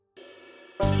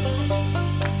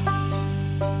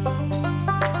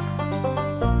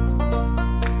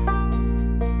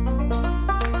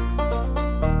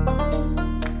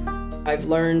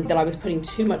learned that I was putting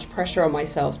too much pressure on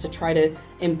myself to try to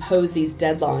impose these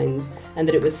deadlines and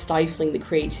that it was stifling the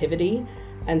creativity.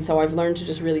 And so I've learned to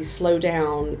just really slow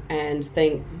down and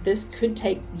think this could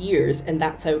take years and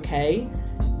that's okay.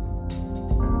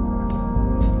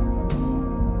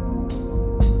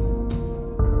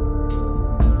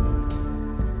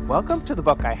 Welcome to the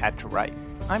book I had to write.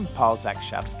 I'm Paul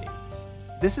Zakrzewski.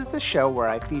 This is the show where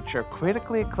I feature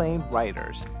critically acclaimed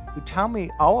writers who tell me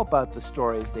all about the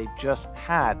stories they just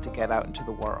had to get out into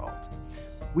the world.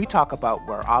 We talk about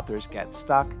where authors get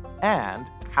stuck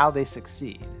and how they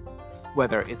succeed.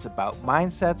 Whether it's about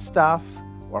mindset stuff,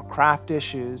 or craft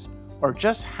issues, or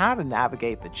just how to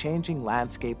navigate the changing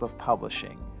landscape of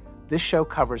publishing, this show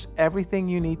covers everything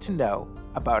you need to know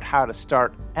about how to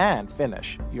start and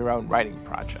finish your own writing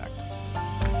project.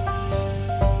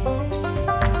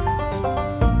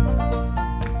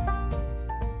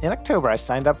 In October, I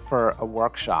signed up for a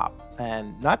workshop,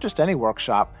 and not just any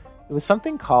workshop, it was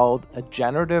something called a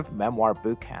Generative Memoir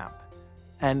Bootcamp.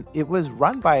 And it was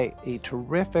run by a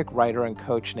terrific writer and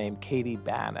coach named Katie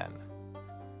Bannon.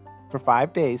 For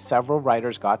 5 days, several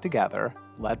writers got together,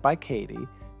 led by Katie,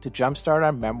 to jumpstart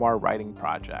our memoir writing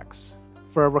projects.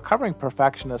 For a recovering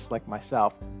perfectionist like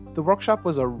myself, the workshop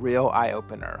was a real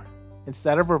eye-opener.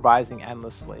 Instead of revising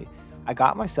endlessly, I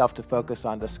got myself to focus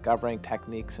on discovering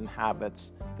techniques and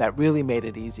habits that really made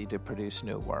it easy to produce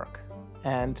new work.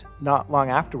 And not long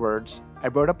afterwards, I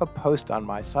wrote up a post on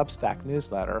my Substack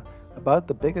newsletter about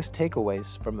the biggest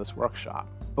takeaways from this workshop.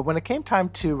 But when it came time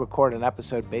to record an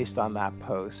episode based on that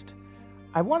post,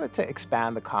 I wanted to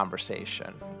expand the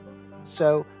conversation.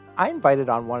 So I invited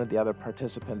on one of the other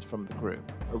participants from the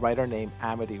group, a writer named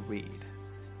Amity Reed.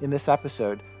 In this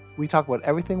episode, we talk about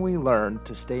everything we learned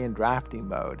to stay in drafting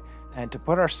mode and to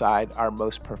put aside our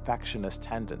most perfectionist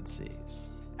tendencies.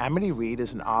 Amity Reed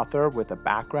is an author with a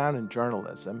background in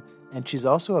journalism, and she's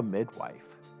also a midwife.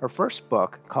 Her first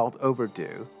book, called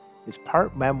Overdue, is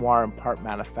part memoir and part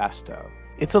manifesto.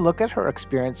 It's a look at her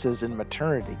experiences in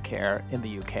maternity care in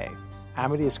the UK.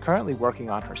 Amity is currently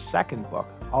working on her second book,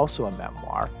 also a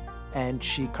memoir, and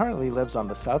she currently lives on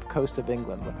the south coast of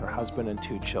England with her husband and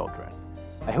 2 children.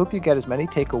 I hope you get as many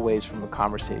takeaways from the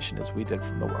conversation as we did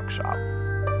from the workshop.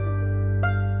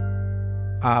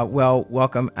 Well,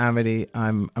 welcome, Amity.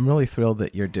 I'm really thrilled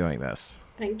that you're doing this.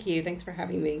 Thank you. Thanks for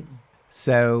having me.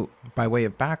 So, by way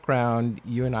of background,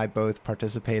 you and I both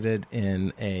participated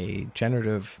in a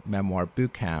generative memoir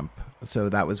bootcamp. So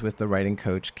that was with the writing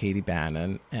coach, Katie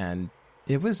Bannon, and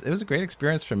it was a great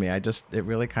experience for me. It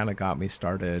really kind of got me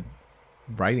started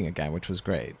writing again, which was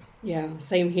great. Yeah,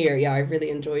 same here. Yeah, I really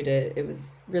enjoyed it. It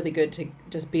was really good to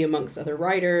just be amongst other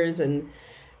writers and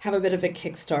have a bit of a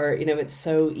kickstart. You know, it's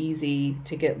so easy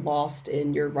to get lost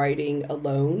in your writing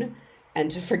alone and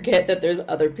to forget that there's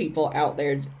other people out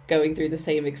there going through the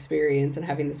same experience and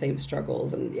having the same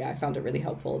struggles. And yeah, I found it really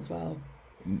helpful as well.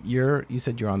 You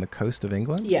said you're on the coast of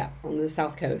England? Yeah, on the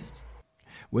south coast.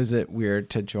 Was it weird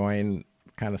to join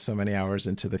kind of so many hours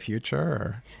into the future?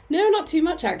 Or? No, not too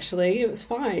much, actually. It was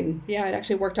fine. Yeah, it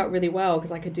actually worked out really well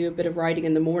because I could do a bit of writing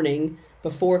in the morning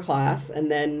before class and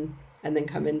then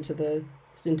come into the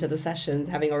sessions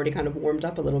having already kind of warmed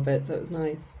up a little bit. So it was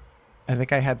nice. I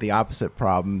think I had the opposite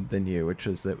problem than you, which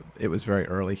was that it was very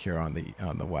early here on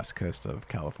the west coast of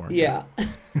California.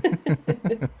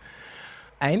 Yeah.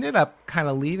 I ended up kind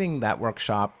of leaving that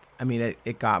workshop. I mean,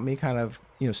 it got me kind of,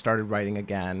 started writing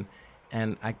again.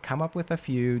 And I come up with a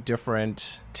few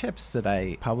different tips that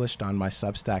I published on my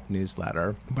Substack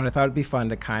newsletter. But I thought it'd be fun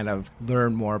to kind of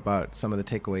learn more about some of the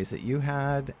takeaways that you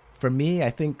had. For me, I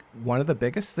think one of the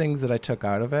biggest things that I took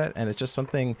out of it, and it's just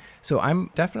something, so I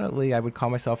would call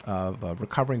myself a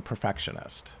recovering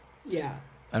perfectionist. Yeah.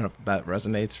 I don't know if that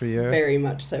resonates for you. Very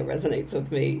much so resonates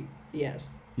with me,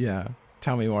 yes. Yeah.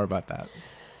 Tell me more about that.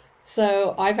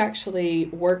 So I've actually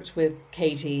worked with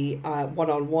Katie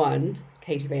one-on-one,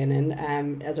 Katie Bannon,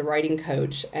 as a writing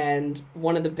coach. And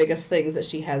one of the biggest things that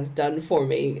she has done for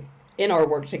me in our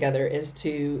work together is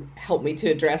to help me to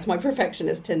address my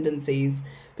perfectionist tendencies.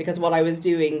 Because what I was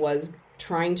doing was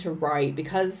trying to write,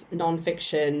 because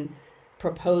nonfiction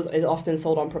is often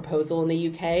sold on proposal in the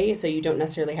UK, so you don't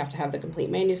necessarily have to have the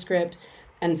complete manuscript.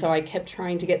 And so I kept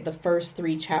trying to get the first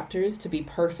 3 chapters to be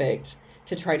perfect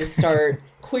to try to start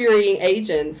querying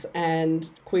agents and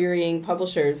querying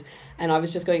publishers. And I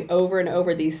was just going over and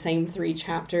over these same 3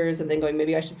 chapters and then going,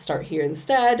 maybe I should start here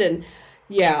instead. And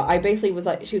yeah, I basically was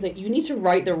like, she was like, you need to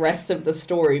write the rest of the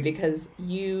story because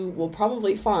you will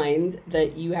probably find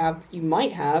that you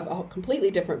might have a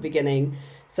completely different beginning.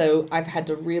 So I've had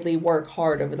to really work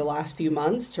hard over the last few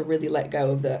months to really let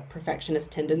go of the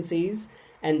perfectionist tendencies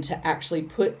and to actually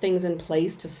put things in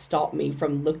place to stop me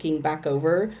from looking back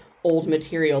over old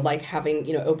material, like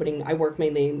having, opening, I work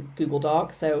mainly in Google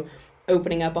Docs, so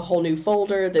opening up a whole new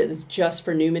folder that is just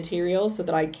for new material so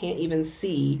that I can't even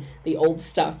see the old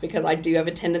stuff, because I do have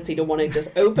a tendency to want to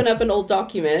just open up an old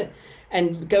document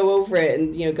and go over it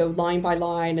and, go line by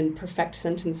line and perfect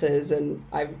sentences. And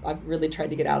I've really tried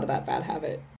to get out of that bad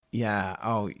habit. Yeah.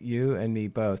 Oh, you and me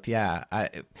both. Yeah.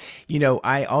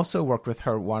 I also worked with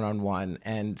her one-on-one,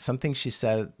 and something she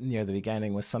said near the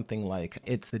beginning was something like,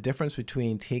 it's the difference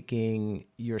between taking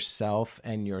yourself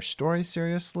and your story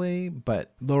seriously,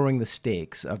 but lowering the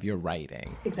stakes of your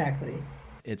writing. Exactly.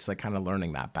 It's like kind of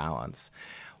learning that balance.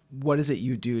 What is it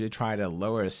you do to try to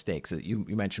lower stakes? You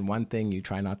mentioned one thing, you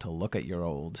try not to look at your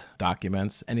old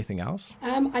documents. Anything else?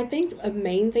 I think a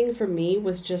main thing for me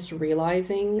was just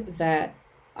realizing that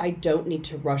I don't need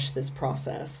to rush this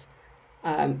process.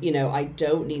 I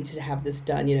don't need to have this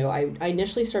done. I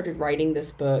initially started writing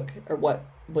this book, or what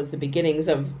was the beginnings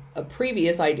of a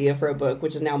previous idea for a book,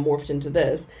 which is now morphed into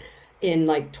this, in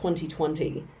like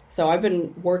 2020. So I've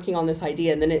been working on this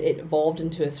idea, and then it evolved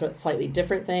into a sort of slightly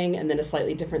different thing, and then a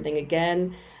slightly different thing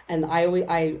again. And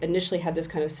I initially had this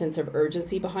kind of sense of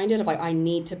urgency behind it, of like, I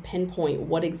need to pinpoint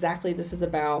what exactly this is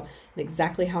about and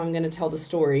exactly how I'm going to tell the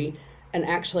story. And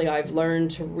actually, I've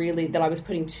learned that I was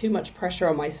putting too much pressure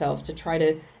on myself to try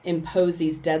to impose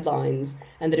these deadlines,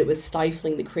 and that it was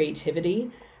stifling the creativity.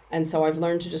 And so I've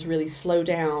learned to just really slow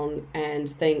down and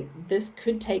think this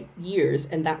could take years,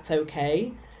 and that's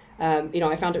okay.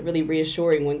 I found it really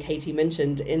reassuring when Katie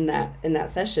mentioned in that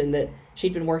session that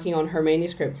she'd been working on her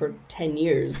manuscript for 10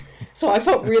 years. So I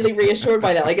felt really reassured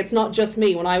by that. Like, it's not just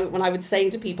me. When I was saying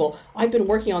to people, I've been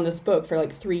working on this book for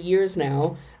like 3 years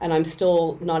now, and I'm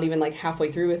still not even like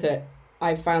halfway through with it,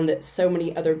 I found that so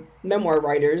many other memoir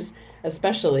writers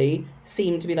especially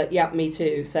seem to be like, yeah, me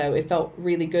too. So it felt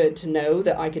really good to know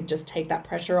that I could just take that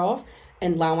pressure off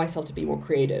and allow myself to be more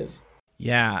creative.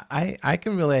 Yeah, I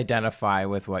can really identify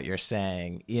with what you're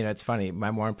saying. It's funny,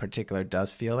 Memoir in particular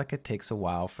does feel like it takes a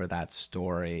while for that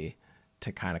story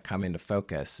to kind of come into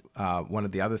focus. One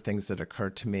of the other things that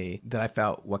occurred to me that I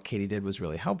felt what Katie did was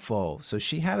really helpful. So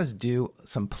she had us do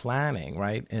some planning,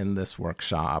 right, in this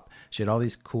workshop. She had all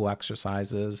these cool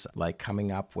exercises, like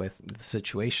coming up with the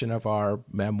situation of our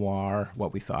memoir,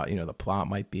 what we thought, the plot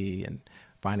might be, and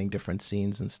finding different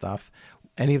scenes and stuff.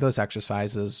 Any of those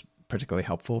exercises particularly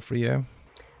helpful for you?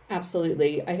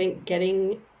 Absolutely. I think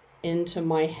getting into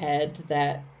my head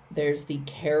that there's the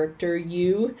character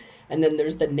you and then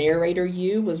there's the narrator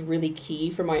you was really key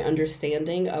for my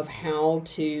understanding of how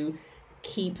to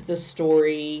keep the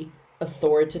story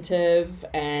authoritative,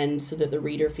 and so that the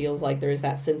reader feels like there's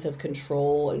that sense of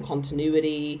control and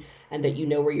continuity, and that you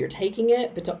know where you're taking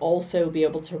it, but to also be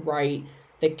able to write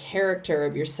the character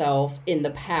of yourself in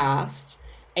the past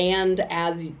and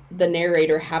as the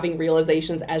narrator having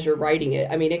realizations as you're writing it.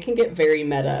 I mean, it can get very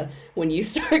meta when you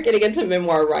start getting into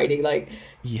memoir writing. Like,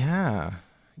 yeah,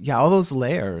 all those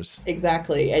layers.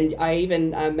 Exactly. And I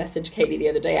even messaged Katie the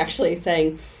other day actually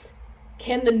saying,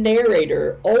 can the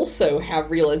narrator also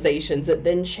have realizations that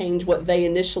then change what they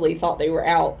initially thought they were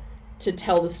out to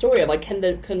tell the story of? Like,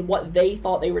 can what they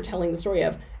thought they were telling the story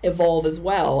of evolve as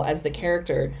well as the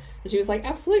character? And she was like,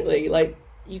 absolutely. Like,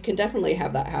 you can definitely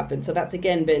have that happen. So that's,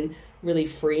 again, been really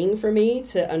freeing for me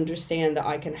to understand that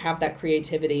I can have that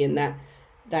creativity and that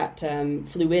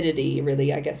fluidity,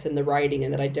 really, I guess, in the writing,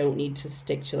 and that I don't need to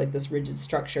stick to like this rigid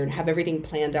structure and have everything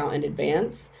planned out in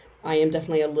advance. I am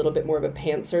definitely a little bit more of a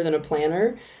pantser than a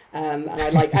planner. And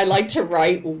I like to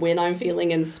write when I'm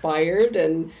feeling inspired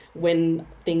and when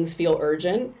things feel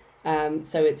urgent.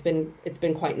 So it's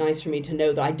been quite nice for me to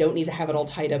know that I don't need to have it all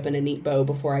tied up in a neat bow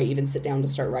before I even sit down to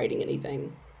start writing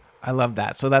anything. I love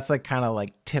that. So that's like kind of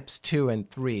like tips 2 and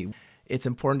 3. It's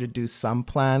important to do some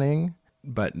planning,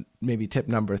 but maybe tip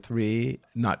number 3,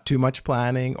 not too much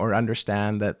planning, or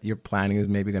understand that your planning is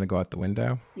maybe going to go out the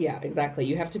window. Yeah, exactly.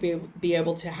 You have to be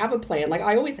able to have a plan. Like,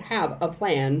 I always have a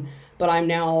plan, but I'm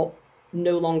now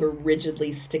no longer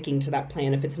rigidly sticking to that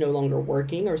plan if it's no longer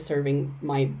working or serving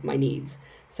my needs.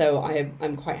 So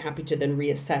I'm quite happy to then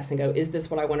reassess and go, is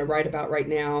this what I want to write about right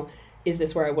now? Is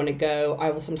this where I want to go? I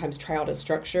will sometimes try out a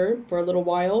structure for a little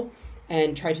while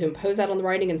and try to impose that on the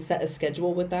writing and set a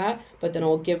schedule with that. But then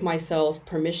I'll give myself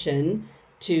permission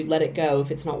to let it go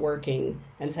if it's not working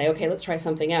and say, okay, let's try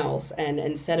something else. And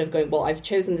instead of going, well, I've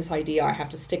chosen this idea, I have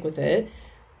to stick with it,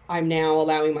 I'm now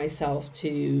allowing myself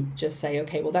to just say,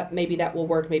 okay, well, maybe that will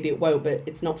work, maybe it won't, but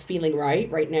it's not feeling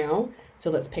right now. So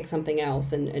let's pick something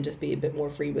else and just be a bit more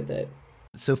free with it.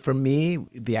 So for me,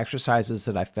 the exercises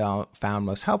that I found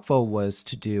most helpful was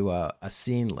to do a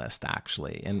scene list,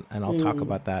 actually. And I'll talk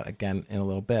about that again in a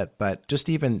little bit. But just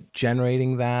even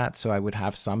generating that so I would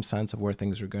have some sense of where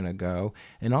things were going to go,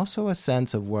 and also a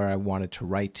sense of where I wanted to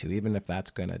write to, even if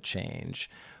that's going to change.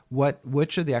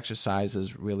 Which of the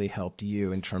exercises really helped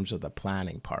you in terms of the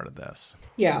planning part of this?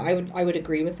 Yeah, I would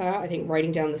agree with that. I think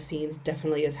writing down the scenes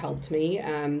definitely has helped me.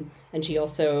 And she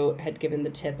also had given the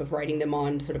tip of writing them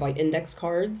on sort of like index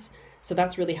cards. So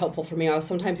that's really helpful for me. I'll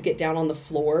sometimes get down on the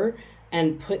floor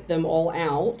and put them all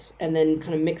out and then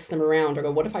kind of mix them around, or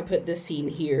go, what if I put this scene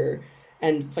here?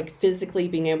 And like physically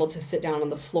being able to sit down on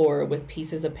the floor with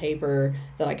pieces of paper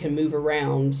that I can move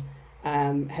around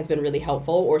has been really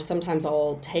helpful. Or sometimes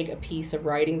I'll take a piece of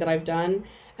writing that I've done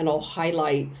and I'll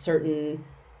highlight certain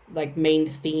like main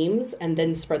themes and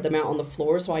then spread them out on the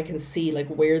floor so I can see like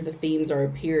where the themes are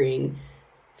appearing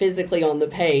physically on the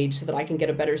page, so that I can get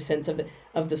a better sense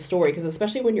of the story. Because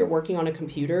especially when you're working on a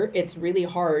computer, it's really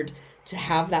hard to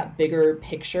have that bigger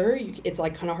picture. It's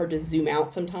like kind of hard to zoom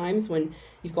out sometimes when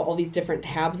you've got all these different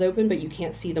tabs open, but you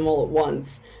can't see them all at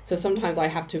once. So sometimes I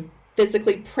have to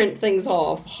physically print things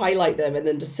off, highlight them, and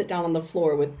then just sit down on the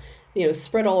floor with,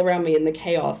 spread all around me in the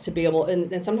chaos to be able,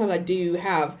 and sometimes I do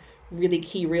have really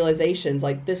key realizations,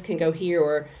 like this can go here,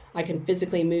 or I can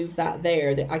physically move that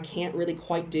there, that I can't really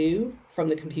quite do from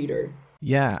the computer.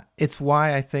 Yeah, it's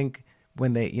why I think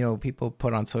when they, people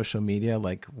put on social media,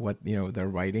 like what, their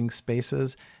writing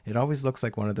spaces, it always looks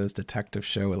like one of those detective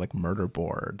show, like murder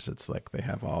boards. It's like they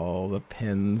have all the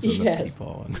pins and the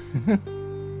people. And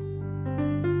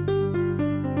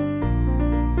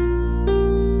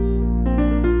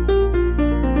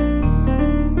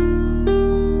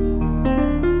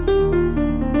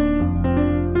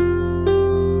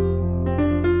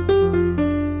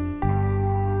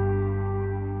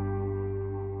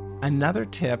another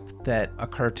tip that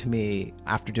occurred to me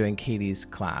after doing Katie's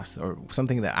class, or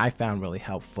something that I found really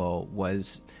helpful,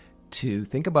 was to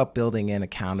think about building in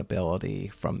accountability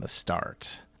from the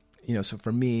start. So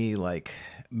for me, like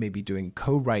maybe doing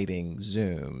co-writing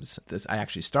Zooms, I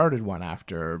actually started one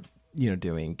after,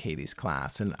 doing Katie's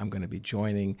class, and I'm going to be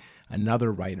joining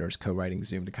another writer's co-writing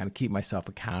Zoom to kind of keep myself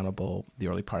accountable the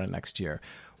early part of next year.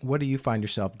 What do you find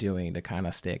yourself doing to kind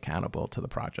of stay accountable to the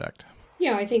project?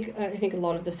 Yeah, I think a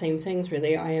lot of the same things,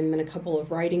 really. I am in a couple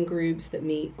of writing groups that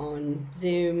meet on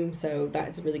Zoom, so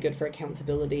that's really good for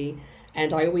accountability.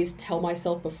 And I always tell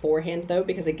myself beforehand, though,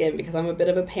 because I'm a bit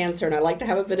of a pantser and I like to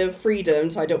have a bit of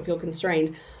freedom so I don't feel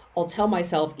constrained, I'll tell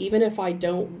myself, even if I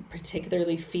don't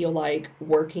particularly feel like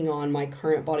working on my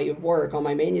current body of work, on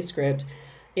my manuscript,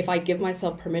 if I give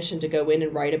myself permission to go in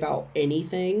and write about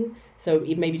anything, so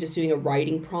maybe just doing a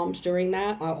writing prompt during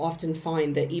that, I'll often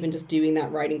find that even just doing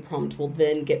that writing prompt will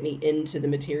then get me into the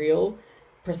material,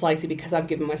 precisely because I've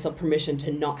given myself permission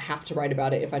to not have to write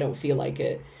about it if I don't feel like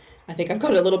it. I think I've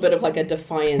got a little bit of like a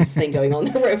defiance thing going on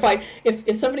there, where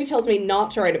if somebody tells me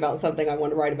not to write about something, I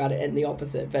want to write about it, and the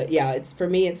opposite. But yeah, for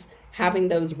me, it's having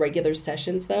those regular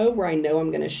sessions, though, where I know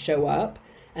I'm going to show up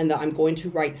and that I'm going to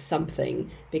write something.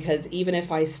 Because even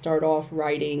if I start off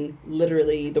writing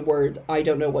literally the words, I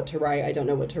don't know what to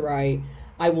write,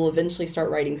 I will eventually start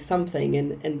writing something.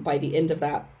 And by the end of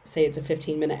that, say it's a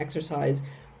 15-minute exercise,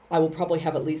 I will probably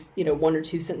have at least, one or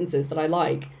two sentences that I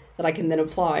like, that I can then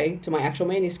apply to my actual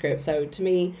manuscript. So to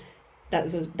me, that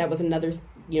was another,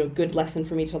 good lesson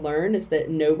for me to learn, is that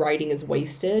no writing is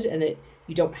wasted, and that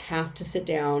you don't have to sit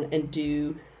down and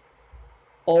do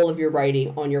all of your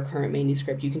writing on your current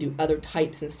manuscript. You can do other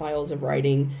types and styles of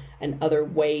writing and other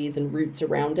ways and routes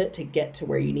around it to get to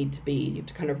where you need to be. You have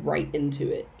to kind of write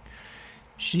into it.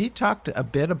 She talked a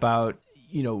bit about,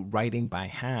 writing by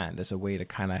hand as a way to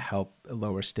kind of help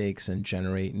lower stakes and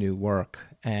generate new work.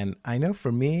 And I know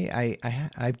for me,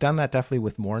 I've done that definitely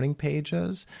with morning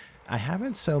pages. I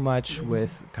haven't so much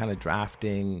with kind of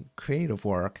drafting creative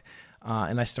work.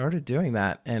 And I started doing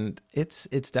that, and it's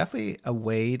definitely a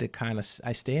way to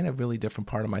I stay in a really different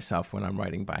part of myself when I'm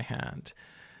writing by hand.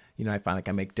 I find like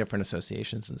I make different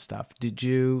associations and stuff. Did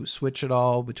you switch at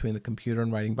all between the computer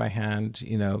and writing by hand,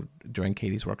 during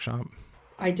Katie's workshop?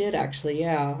 I did, actually,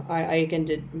 yeah. I again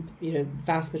did,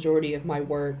 vast majority of my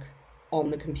work on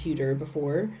the computer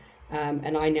before,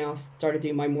 and I now started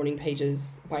doing my morning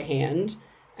pages by hand.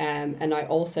 And I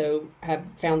also have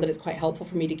found that it's quite helpful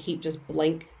for me to keep just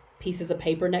blank pieces of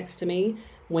paper next to me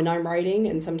when I'm writing,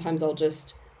 and sometimes I'll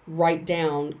just write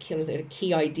down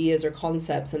key ideas or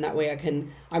concepts, and that way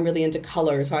I'm really into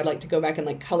color, so I like to go back and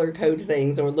like color code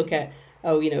things, or look at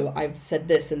oh, I've said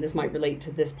this and this might relate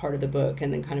to this part of the book,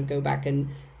 and then kind of go back and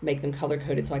make them color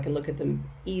coded so I can look at them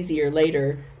easier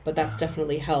later. But that's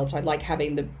definitely helped. I like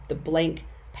having the blank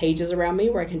pages around me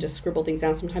where I can just scribble things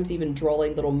down, sometimes even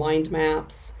drawing little mind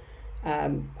maps.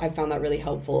 I found that really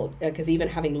helpful, because even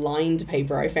having lined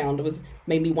paper I found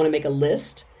made me want to make a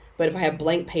list. But if I have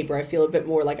blank paper, I feel a bit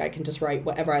more like I can just write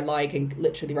whatever I like and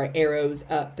literally write arrows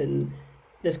up and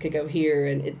this could go here.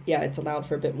 And it's allowed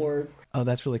for a bit more. Oh,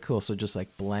 that's really cool. So just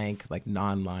like blank, like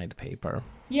non-lined paper.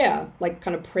 Yeah, like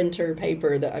kind of printer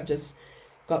paper that I've just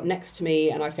got next to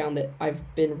me. And I found that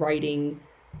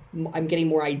I'm getting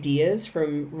more ideas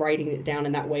from writing it down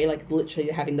in that way, like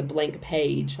literally having the blank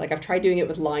page. Like I've tried doing it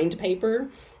with lined paper,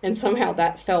 and somehow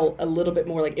that felt a little bit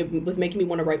more like it was making me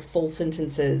want to write full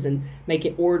sentences and make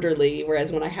it orderly.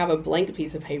 Whereas when I have a blank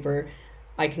piece of paper,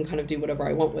 I can kind of do whatever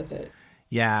I want with it.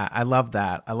 Yeah, I love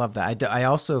that. I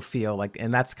also feel like,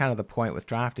 and that's kind of the point with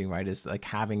drafting, right? Is like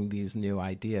having these new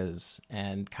ideas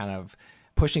and kind of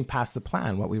pushing past the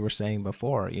plan, what we were saying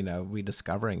before,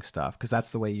 rediscovering stuff, because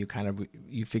that's the way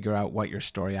you figure out what your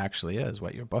story actually is,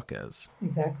 what your book is.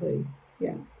 Exactly.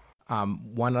 Yeah.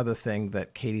 One other thing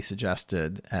that Katie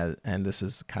suggested, and this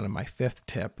is kind of my fifth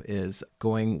tip, is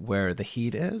going where the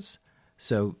heat is.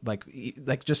 So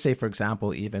like just say, for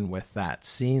example, even with that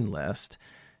scene list,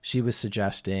 she was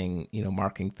suggesting,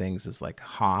 marking things as like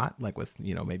hot, like with,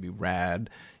 maybe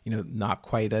red, not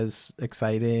quite as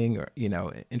exciting, or,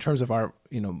 in terms of our,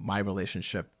 my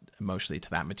relationship emotionally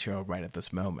to that material right at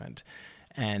this moment,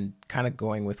 and kind of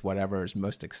going with whatever is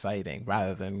most exciting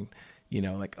rather than,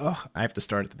 like, oh, I have to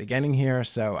start at the beginning here,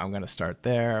 so I'm going to start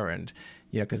there. And,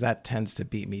 because that tends to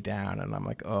beat me down. And I'm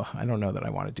like, oh, I don't know that I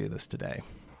want to do this today.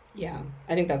 Yeah,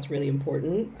 I think that's really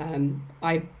important.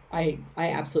 I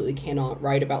absolutely cannot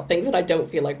write about things that I don't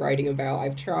feel like writing about.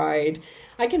 I've tried.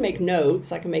 I can make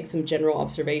notes. I can make some general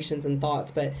observations and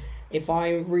thoughts, but if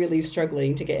I'm really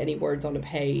struggling to get any words on a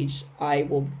page, I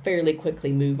will fairly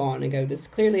quickly move on and go, this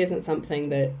clearly isn't something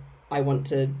that I want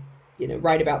to,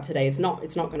 write about today. It's not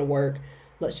going to work.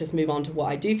 Let's just move on to what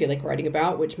I do feel like writing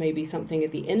about, which may be something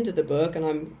at the end of the book, and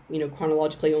I'm,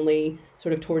 chronologically only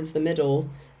sort of towards the middle.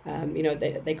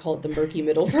 They call it the murky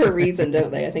middle for a reason,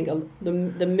 don't they? I think the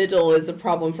middle is a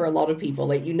problem for a lot of people.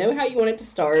 Like, how you want it to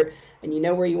start and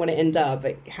where you want to end up,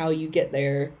 but how you get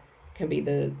there can be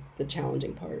the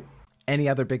challenging part. Any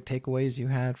other big takeaways you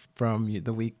had from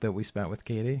the week that we spent with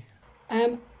Katie?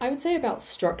 I would say about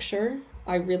structure.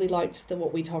 I really liked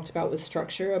what we talked about with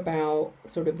structure, about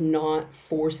sort of not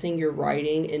forcing your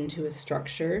writing into a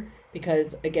structure.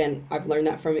 Because, again, I've learned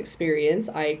that from experience.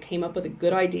 I came up with a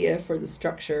good idea for the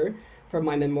structure for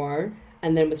my memoir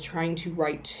and then was trying to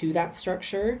write to that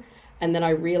structure. And then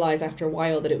I realized after a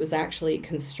while that it was actually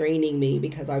constraining me,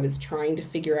 because I was trying to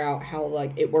figure out how,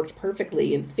 like, it worked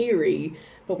perfectly in theory.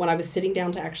 But when I was sitting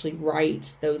down to actually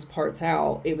write those parts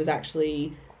out, it was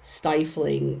actually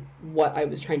stifling what I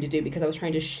was trying to do, because I was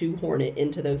trying to shoehorn it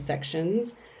into those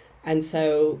sections. And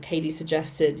so Katie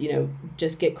suggested,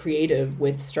 just get creative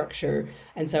with structure.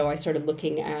 And so I started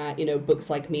looking at, books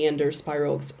like Meander,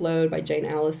 Spiral, Explode by Jane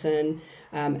Allison,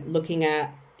 looking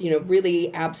at,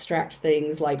 really abstract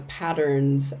things like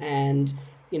patterns and,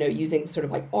 using sort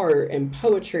of like art and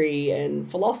poetry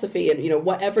and philosophy and,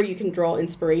 whatever you can draw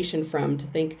inspiration from to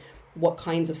think what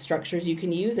kinds of structures you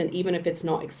can use. And even if it's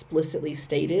not explicitly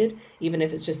stated, even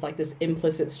if it's just like this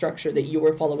implicit structure that you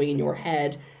are following in your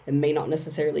head and may not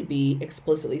necessarily be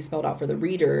explicitly spelled out for the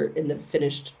reader in the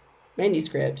finished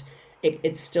manuscript,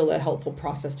 it's still a helpful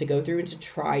process to go through and to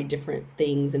try different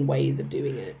things and ways of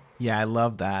doing it. Yeah, I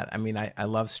love that. I mean, I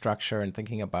love structure and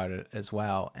thinking about it as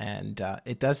well. And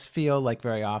it does feel like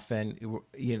very often,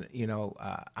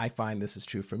 I find this is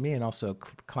true for me and also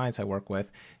clients I work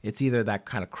with. It's either that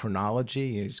kind of chronology,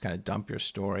 you just kind of dump your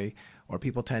story, or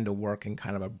people tend to work in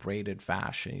kind of a braided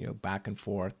fashion, back and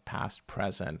forth, past,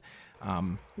 present.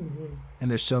 And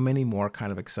there's so many more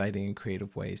kind of exciting and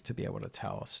creative ways to be able to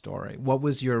tell a story. What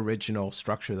was your original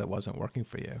structure that wasn't working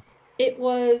for you? It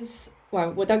was,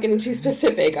 well, without getting too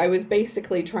specific, I was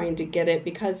basically trying to get it,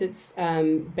 because it's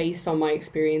based on my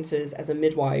experiences as a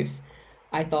midwife.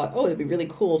 I thought, it'd be really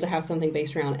cool to have something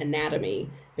based around anatomy,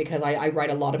 because I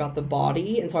write a lot about the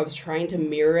body. And so I was trying to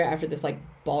mirror it after this like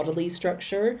bodily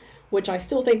structure, which I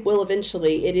still think will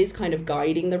eventually, it is kind of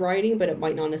guiding the writing, but it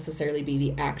might not necessarily be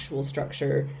the actual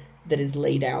structure that is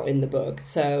laid out in the book.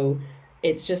 So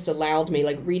it's just allowed me,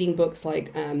 like reading books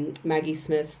like Maggie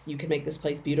Smith's You Can Make This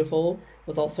Place Beautiful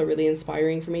was also really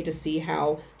inspiring for me to see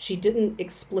how she didn't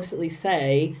explicitly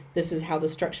say this is how the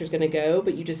structure is going to go,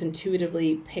 but you just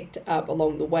intuitively picked up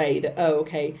along the way that, oh,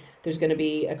 okay, there's going to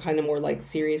be a kind of more like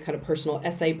serious kind of personal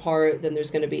essay part, then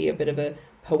there's going to be a bit of a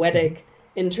poetic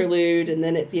interlude, and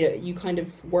then it's, you kind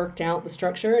of worked out the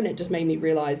structure, and it just made me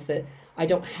realize that I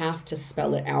don't have to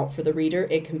spell it out for the reader.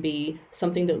 It can be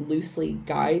something that loosely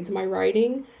guides my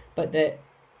writing, but that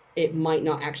it might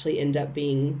not actually end up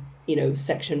being,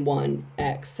 section 1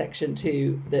 X, section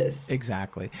 2 this.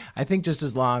 Exactly. I think just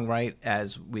as long, right,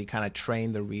 as we kind of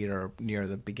train the reader near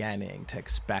the beginning to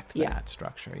expect that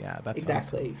structure. Yeah, that's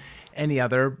exactly. Awesome. Any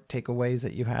other takeaways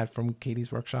that you had from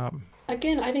Katie's workshop?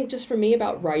 Again, I think just for me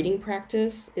about writing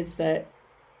practice is that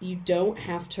you don't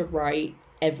have to write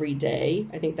every day.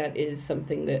 I think that is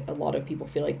something that a lot of people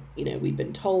feel like, we've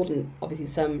been told, and obviously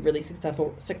some really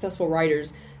successful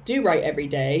writers do write every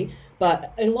day,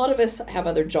 but a lot of us have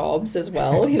other jobs as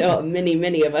well.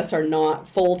 Many of us are not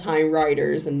full-time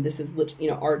writers, and this is,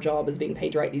 our job is being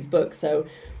paid to write these books. So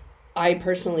I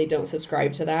personally don't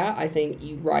subscribe to that. I think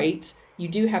you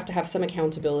do have to have some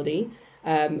accountability,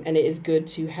 and it is good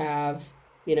to have,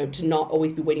 to not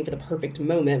always be waiting for the perfect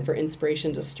moment for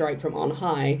inspiration to strike from on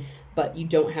high, but you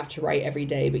don't have to write every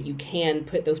day, but you can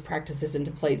put those practices into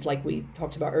place like we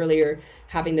talked about earlier,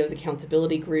 having those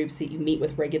accountability groups that you meet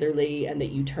with regularly and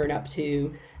that you turn up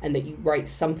to and that you write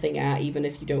something at, even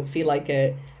if you don't feel like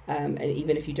it, and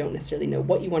even if you don't necessarily know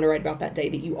what you want to write about that day,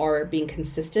 that you are being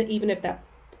consistent, even if that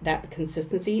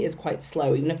consistency is quite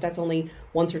slow, even if that's only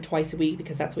once or twice a week,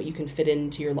 because that's what you can fit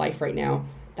into your life right now,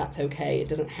 that's okay. It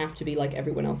doesn't have to be like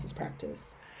everyone else's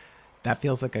practice. That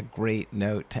feels like a great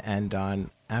note to end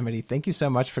on. Amity, thank you so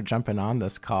much for jumping on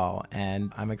this call,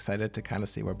 and I'm excited to kind of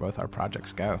see where both our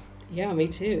projects go. Yeah, me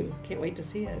too. Can't wait to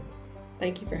see it.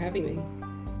 Thank you for having me.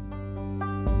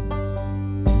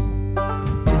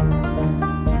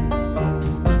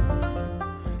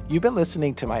 You've been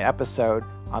listening to my episode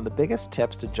on the biggest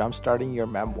tips to jumpstarting your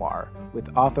memoir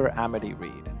with author Amity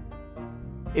Reed.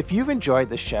 If you've enjoyed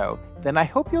the show, then I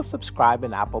hope you'll subscribe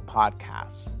in Apple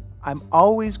Podcasts. I'm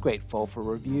always grateful for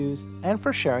reviews and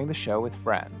for sharing the show with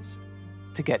friends.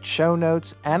 To get show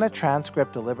notes and a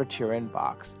transcript delivered to your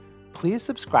inbox, please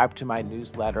subscribe to my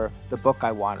newsletter, The Book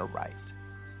I Want to Write.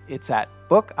 It's at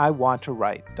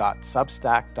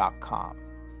bookiwanttowrite.substack.com.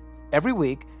 Every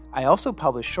week, I also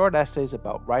publish short essays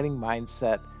about writing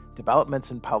mindset, developments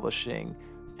in publishing,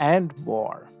 and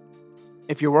more.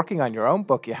 If you're working on your own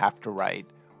book you have to write,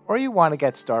 or you want to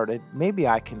get started, maybe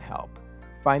I can help.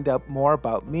 Find out more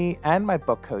about me and my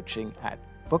book coaching at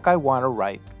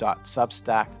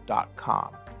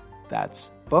bookiwanttowrite.substack.com. That's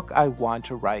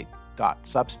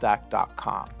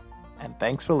bookiwanttowrite.substack.com. And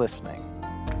thanks for listening.